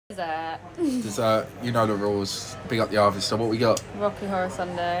Dessert, you know the rules. Big up the harvester. What we got? Rocky Horror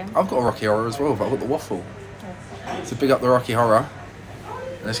Sunday. I've got a Rocky Horror as well, but I've got the waffle. So big up the Rocky Horror.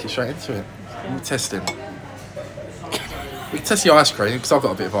 Let's get straight into it. We're testing. We can test the ice cream because I've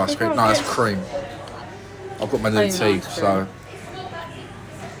got a bit of ice cream. No, it's cream. I've got my new teeth, so.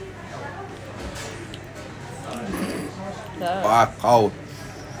 Ah, cold.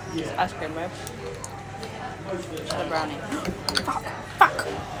 It's ice cream, babe. The brownie. Fuck.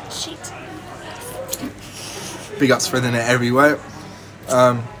 Shit. Big up spreading it everywhere.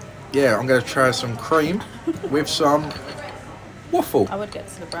 Yeah, I'm going to try some cream with some waffle. I would get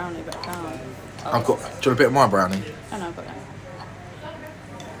to the brownie, but I can't. Oh. I've got. Do you want a bit of my brownie? Oh no, I've got that.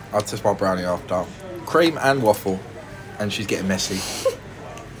 I'll test my brownie after. Cream and waffle, and she's getting messy.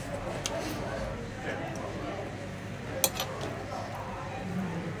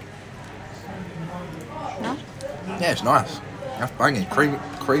 No? Yeah, it's nice. That's banging.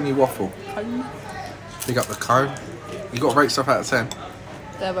 Creamy waffle. Big up the cone. You got to rate stuff out of 10?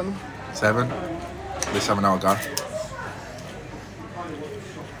 7. 7. Let's have another go.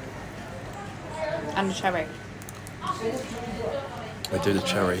 And a cherry. They do the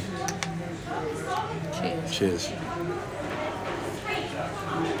cherry. Cheers. Cheers.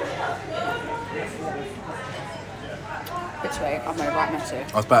 Bit sweet. I've made it right messy.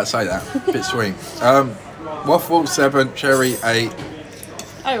 I was about to say that. Bit sweet. Waffle 7, cherry 8.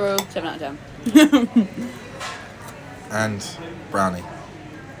 Overall, 7 out of 10. And brownie.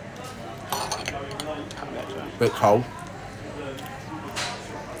 Bit cold.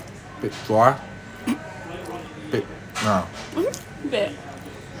 Bit dry. Bit no. Bit.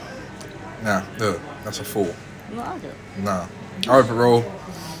 Nah, look, that's a 4. Not like it. No. Overall,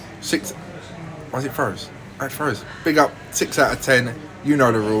 6. Why is it froze? Oh, it froze. Big up, 6 out of 10. You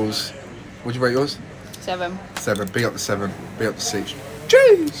know the rules. Would you rate yours? 7. 7. Big up the 7. Big up the 6.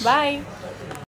 Cheers! Bye.